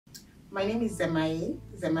My name is Zemaye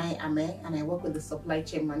Ahme, and I work with the supply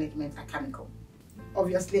chain management at Cameco.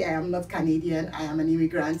 Obviously, I am not Canadian, I am an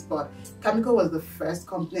immigrant, but Cameco was the first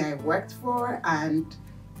company I worked for, and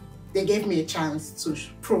they gave me a chance to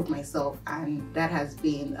prove myself, and that has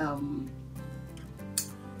been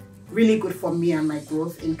really good for me and my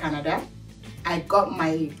growth in Canada. I got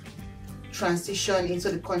my transition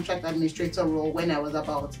into the contract administrator role when I was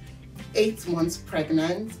about 8 months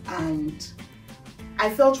pregnant, and I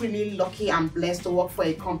felt really lucky and blessed to work for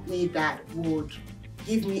a company that would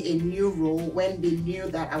give me a new role when they knew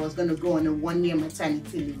that I was going to go on a 1-year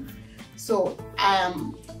maternity leave. So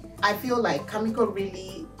I feel like Cameco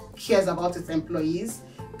really cares about its employees.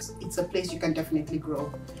 It's a place you can definitely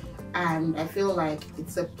grow, and I feel like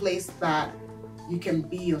it's a place that you can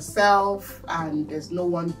be yourself and there's no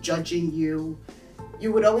one judging you.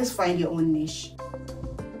 You would always find your own niche.